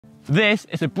This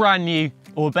is a brand new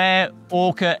Orbea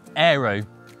Orca Aero,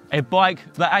 a bike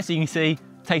that, as you can see,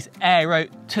 takes aero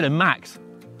to the max.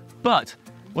 But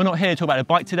we're not here to talk about the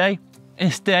bike today.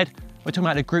 Instead, we're talking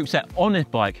about the group set on this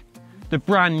bike. The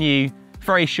brand new,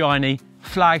 very shiny,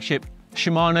 flagship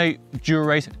Shimano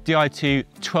Dura-Ace Di2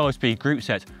 12-speed group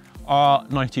set,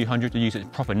 R9200 to use its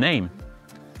proper name.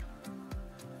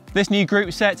 This new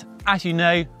group set, as you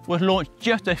know, was launched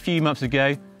just a few months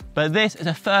ago, but this is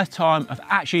the first time I've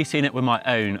actually seen it with my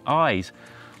own eyes.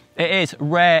 It is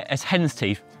rare as hen's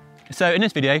teeth. So in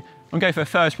this video, I'm going to go for a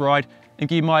first ride and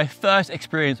give you my first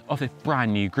experience of this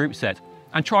brand new group set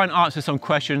and try and answer some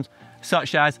questions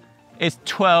such as, is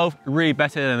 12 really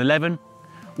better than 11?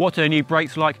 What are the new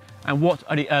brakes like? And what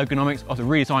are the ergonomics of the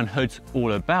redesigned hoods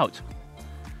all about?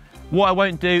 What I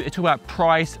won't do is talk about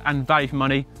price and value for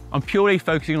money. I'm purely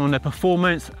focusing on the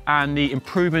performance and the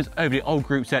improvements over the old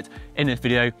group set in this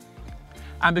video.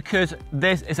 And because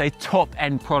this is a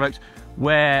top-end product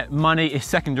where money is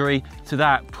secondary to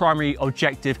that primary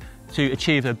objective to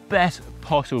achieve the best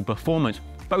possible performance.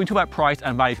 But we can talk about price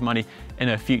and value for money in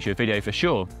a future video for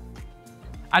sure.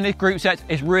 And this group set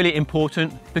is really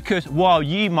important because while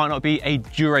you might not be a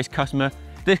Dura-Ace customer,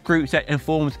 this group set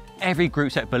informs every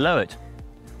group set below it.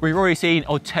 We've already seen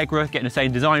Ultegra getting the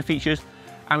same design features,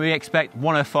 and we expect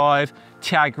 105,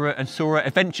 Tiagra and Sora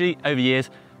eventually over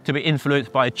years to be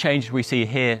influenced by the changes we see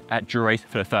here at Dura-Ace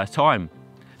for the first time.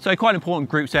 So quite an important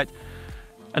group set,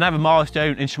 another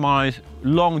milestone in Shimano's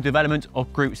long development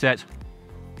of group set.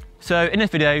 So in this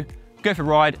video, go for a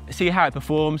ride, see how it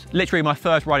performs, literally my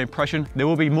first ride impression. There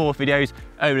will be more videos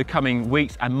over the coming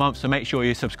weeks and months, so make sure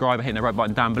you subscribe and hit the right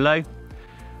button down below.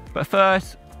 But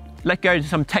first, let's go into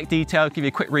some tech detail, give you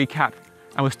a quick recap,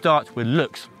 and we'll start with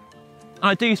looks. And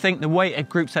I do think the way a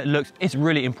group set looks is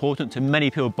really important to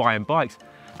many people buying bikes,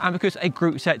 and because a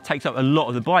group set takes up a lot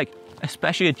of the bike,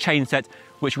 especially a chain set,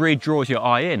 which really draws your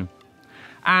eye in.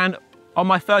 And on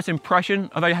my first impression,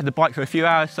 I've only had the bike for a few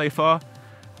hours so far,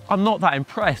 I'm not that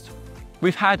impressed.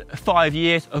 We've had 5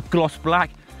 years of gloss black,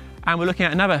 and we're looking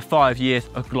at another 5 years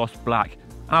of gloss black.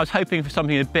 And I was hoping for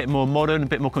something a bit more modern, a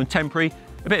bit more contemporary,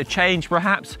 a bit of change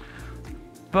perhaps,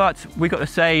 but we got the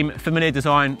same familiar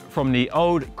design from the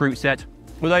old group set.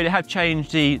 Although they have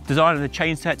changed the design of the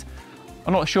chain set,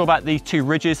 I'm not sure about these two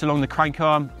ridges along the crank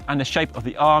arm and the shape of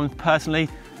the arms personally.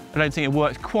 I don't think it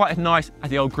works quite as nice as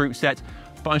the old group set,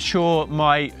 but I'm sure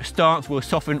my stance will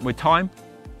soften with time.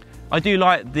 I do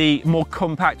like the more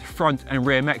compact front and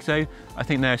rear mexo. I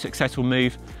think they're a successful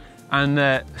move. And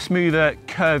the smoother,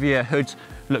 curvier hoods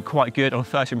look quite good on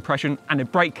first impression, and the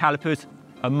brake calipers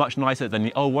are much nicer than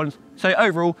the old ones. So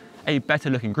overall, a better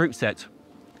looking group set.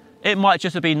 It might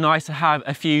just have been nice to have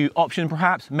a few options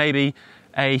perhaps, maybe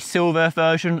a silver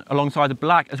version alongside the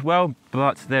black as well,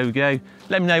 but there we go.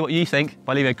 Let me know what you think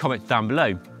by leaving a comment down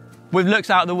below. With looks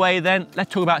out of the way then,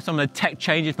 let's talk about some of the tech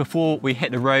changes before we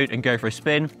hit the road and go for a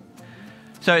spin.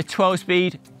 So it's 12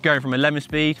 speed, going from 11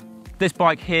 speed. This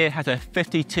bike here has a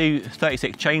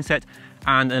 52/36 chain set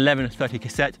and an 11/30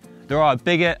 cassette. There are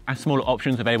bigger and smaller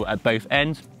options available at both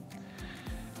ends.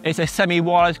 It's a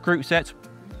semi-wireless group set.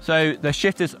 So the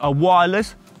shifters are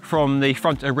wireless from the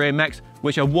front and rear mechs,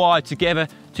 which are wired together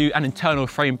to an internal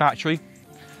frame battery.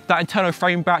 That internal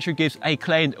frame battery gives a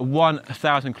claimed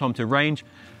 1,000 kilometer range,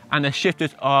 and the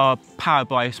shifters are powered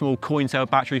by a small coin cell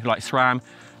battery like SRAM,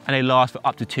 and they last for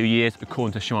up to 2 years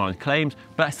according to Shimano's claims,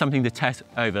 but that's something to test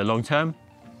over the long term.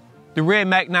 The rear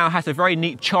mech now has a very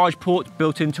neat charge port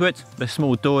built into it, the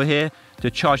small door here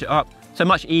to charge it up, so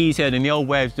much easier than the old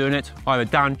way of doing it, either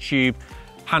down tube,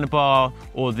 handlebar,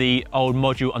 or the old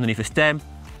module underneath the stem.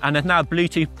 And there's now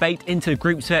Bluetooth baked into the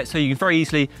group set, so you can very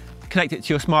easily connect it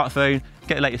to your smartphone,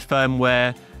 get the latest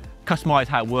firmware, customize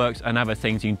how it works, and other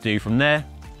things you can do from there.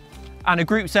 And the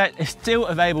group set is still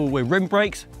available with rim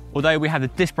brakes, although we have the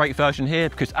disc brake version here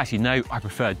because, as you know, I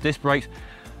prefer disc brakes.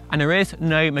 And there is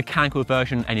no mechanical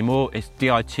version anymore, it's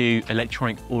Di2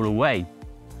 electronic all the way.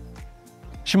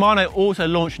 Shimano also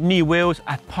launched new wheels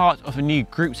as part of a new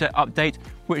group set update,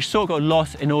 which sort of got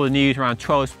lost in all the news around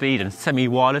 12 speed and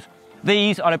semi-wireless.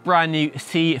 These are the brand new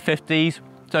C50s,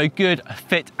 so a good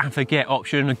fit and forget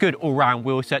option, a good all-round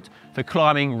wheel set for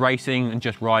climbing, racing and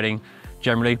just riding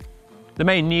generally. The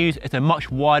main news is they're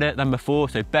much wider than before,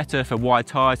 so better for wide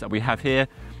tyres that we have here,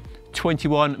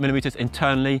 21 millimeters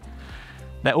internally.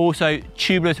 They're also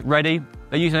tubeless ready.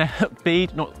 They're using a hook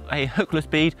bead, not a hookless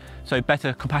bead, so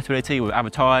better compatibility with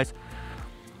other tyres.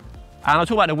 And I'll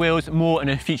talk about the wheels more in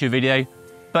a future video.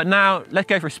 But now let's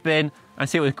go for a spin and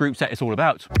see what the group set is all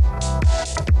about.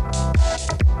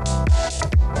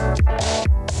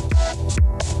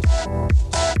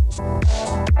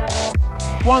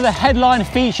 one of the headline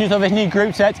features of this new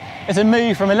group set is a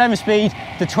move from 11 speed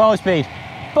to 12 speed.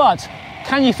 But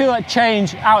can you feel that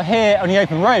change out here on the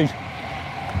open road?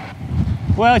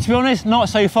 Well, to be honest, not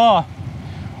so far.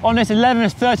 On this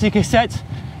 1130 cassette,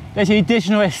 there's the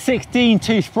addition of a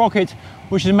 16-tooth sprocket,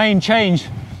 which is the main change.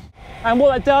 And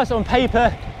what that does on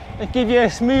paper, it gives you a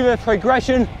smoother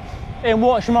progression in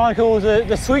what Shimano calls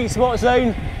the sweet spot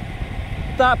zone.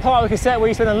 That part of the cassette where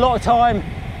you spend a lot of time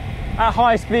at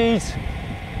high speeds,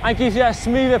 and gives you that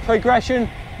smoother progression,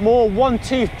 more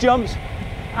one-tooth jumps,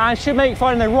 and should make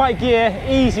finding the right gear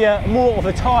easier more of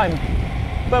the time.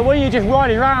 But when you're just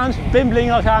riding around, bimbling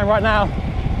like I am right now,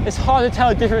 it's hard to tell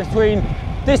the difference between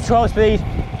this 12 speed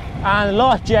and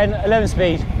last gen 11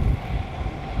 speed.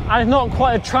 And it's not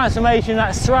quite a transformation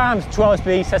that SRAM's 12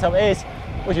 speed setup is,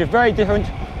 which is very different,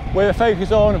 with a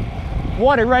focus on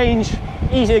wider range,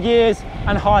 easier gears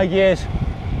and higher gears,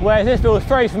 whereas this feels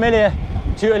very familiar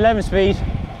to 11 speed.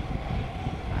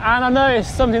 And I know it's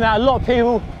something that a lot of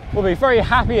people will be very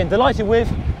happy and delighted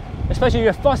with, especially if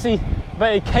you're fussy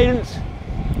about your cadence,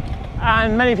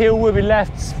 and many people will be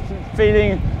left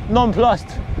feeling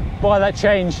nonplussed by that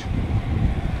change.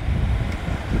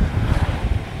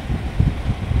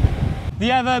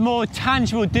 The other more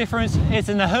tangible difference is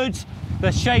in the hoods,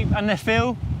 the shape and the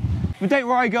feel. But don't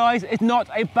worry guys, it's not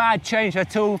a bad change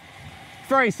at all.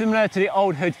 Very similar to the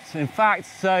old hoods in fact,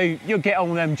 so you'll get on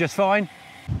with them just fine.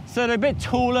 So they're a bit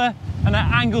taller and they're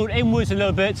angled inwards a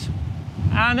little bit,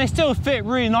 and they still fit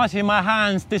really nicely in my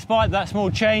hands despite that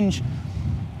small change.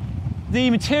 The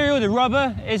material, the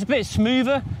rubber, is a bit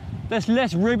smoother. There's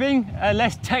less ribbing,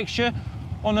 less texture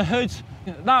on the hoods.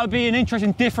 That would be an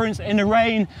interesting difference in the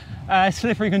rain,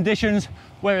 slippery conditions,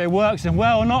 whether it works and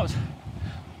well or not.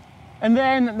 And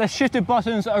then the shifter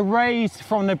buttons are raised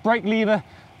from the brake lever,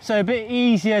 so a bit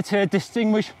easier to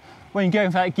distinguish when you're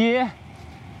going for that gear.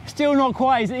 Still not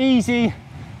quite as easy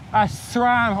as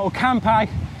SRAM or Campag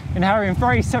in having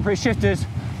very separate shifters,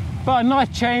 but a nice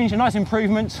change, a nice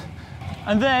improvement.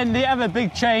 And then the other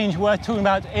big change we're talking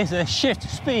about is the shift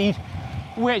speed,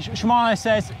 which Shimano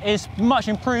says is much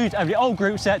improved over the old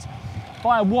group set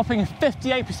by a whopping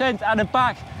 58% at the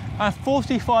back and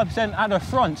 45% at the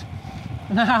front.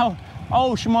 Now,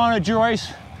 old Shimano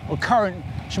Dura-Ace, or current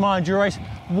Shimano Dura-Ace,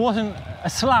 wasn't a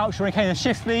slouch when it came to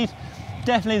shift speed,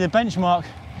 definitely the benchmark.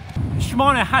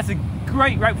 Shimano has a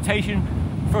great reputation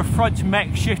for front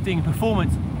mech shifting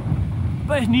performance,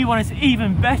 but this new one is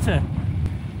even better.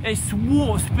 It's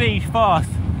warp speed fast.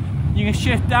 You can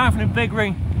shift down from the big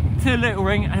ring to the little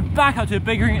ring and back up to the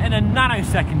big ring in a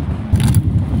nanosecond.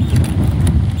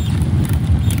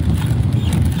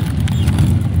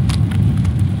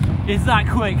 It's that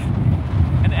quick,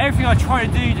 and everything I try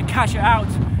to do to catch it out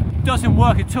doesn't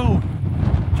work at all.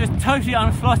 Just totally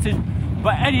unflustered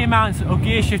by any amount of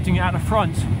gear shifting out the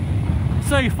front.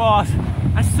 So fast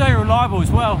and so reliable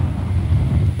as well.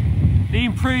 The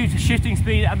improved shifting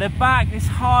speed at the back is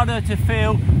harder to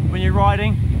feel when you're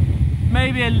riding.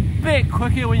 Maybe a bit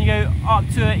quicker when you go up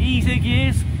to easier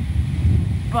gears,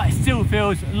 but it still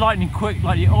feels lightning quick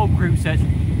like the old group set.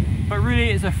 But really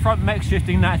it's the front mech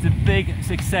shifting that is a big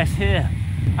success here.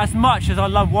 As much as I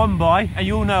love one by, and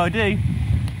you all know I do,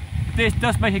 this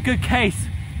does make a good case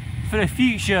for the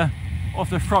future of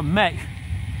the front mech.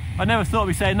 I never thought I'd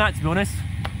be saying that, to be honest,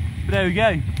 but there we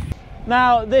go.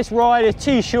 Now this ride is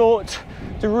too short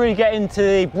to really get into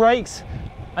the brakes.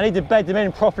 I need to bed them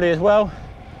in properly as well.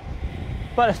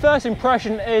 But the first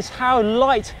impression is how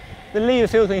light the lever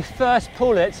feels when you first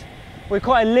pull it, with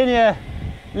quite a linear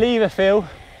lever feel,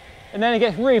 and then it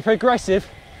gets really progressive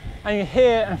and you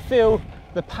hear and feel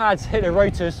the pads hit the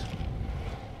rotors.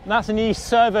 And that's a new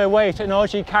servo wave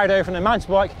technology carried over from the mountain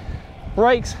bike.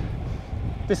 Brakes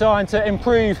designed to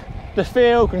improve the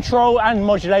feel, control and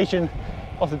modulation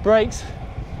of the brakes.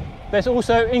 There's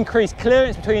also increased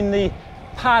clearance between the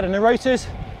pad and the rotors.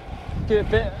 Give it a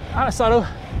bit out of saddle.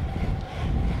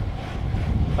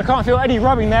 I can't feel any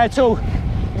rubbing there at all.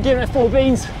 I'm giving it 4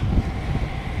 beans.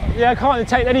 Yeah, I can't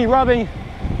detect any rubbing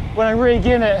when I'm really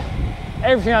giving it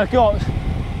everything I've got.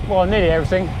 Well, nearly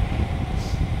everything.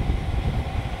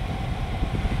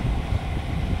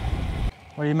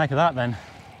 What do you make of that then?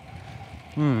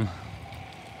 I'm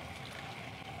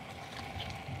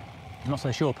not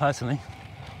so sure personally.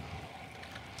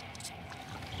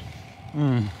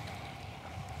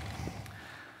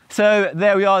 So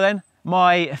there we are then,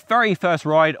 my very first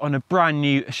ride on a brand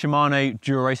new Shimano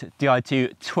Dura-Ace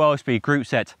Di2 12-speed group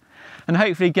set, and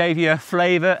hopefully gave you a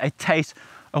flavour, a taste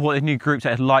of what the new group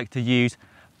set is like to use,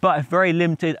 but a very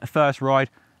limited first ride.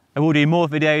 I will do more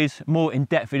videos, more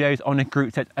in-depth videos on the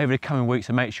group set over the coming weeks,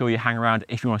 so make sure you hang around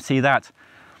if you want to see that.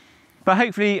 But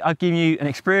hopefully I've given you an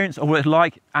experience of what it's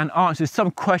like and answered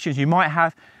some questions you might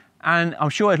have, and I'm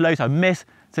sure there's loads I've missed,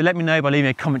 so let me know by leaving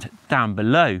a comment down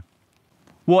below.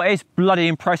 What is bloody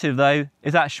impressive though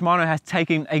is that Shimano has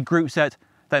taken a group set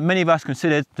that many of us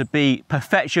considered to be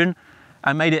perfection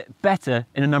and made it better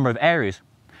in a number of areas.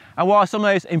 And while some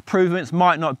of those improvements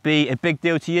might not be a big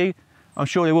deal to you, I'm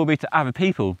sure they will be to other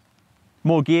people.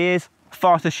 More gears,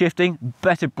 faster shifting,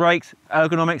 better brakes,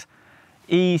 ergonomics,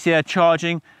 easier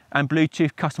charging and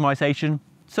Bluetooth customization.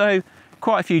 So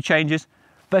quite a few changes,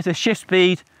 better shift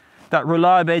speed, that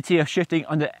reliability of shifting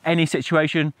under any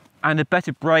situation, and the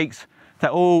better brakes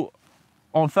that all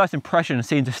on first impression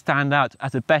seem to stand out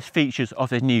as the best features of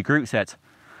this new group set.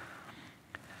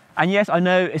 And yes, I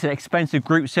know it's an expensive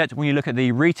group set when you look at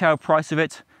the retail price of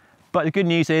it, but the good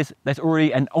news is there's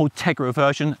already an Ultegra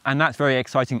version, and that's very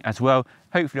exciting as well.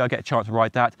 Hopefully I'll get a chance to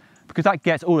ride that, because that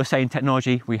gets all the same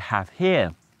technology we have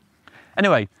here.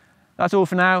 Anyway, that's all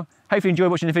for now. Hopefully you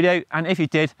enjoyed watching the video, and if you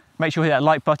did, make sure you hit that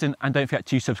like button and don't forget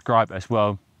to subscribe as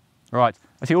well. All right,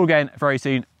 I'll see you all again very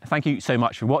soon. Thank you so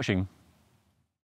much for watching.